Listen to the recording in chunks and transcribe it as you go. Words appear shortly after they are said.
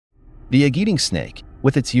The egg-eating snake,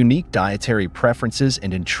 with its unique dietary preferences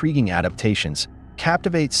and intriguing adaptations,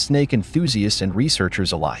 captivates snake enthusiasts and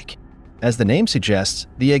researchers alike. As the name suggests,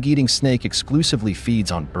 the egg-eating snake exclusively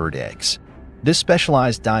feeds on bird eggs. This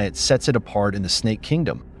specialized diet sets it apart in the snake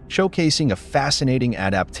kingdom, showcasing a fascinating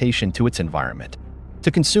adaptation to its environment.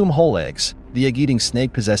 To consume whole eggs, the egg-eating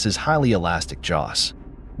snake possesses highly elastic jaws.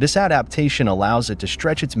 This adaptation allows it to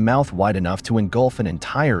stretch its mouth wide enough to engulf an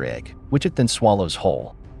entire egg, which it then swallows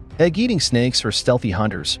whole. Egg-eating snakes are stealthy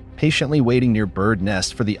hunters, patiently waiting near bird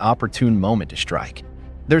nests for the opportune moment to strike.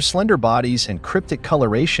 Their slender bodies and cryptic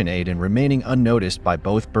coloration aid in remaining unnoticed by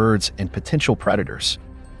both birds and potential predators.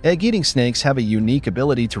 Egg-eating snakes have a unique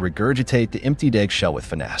ability to regurgitate the emptied eggshell with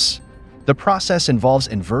finesse. The process involves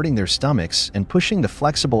inverting their stomachs and pushing the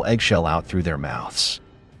flexible eggshell out through their mouths.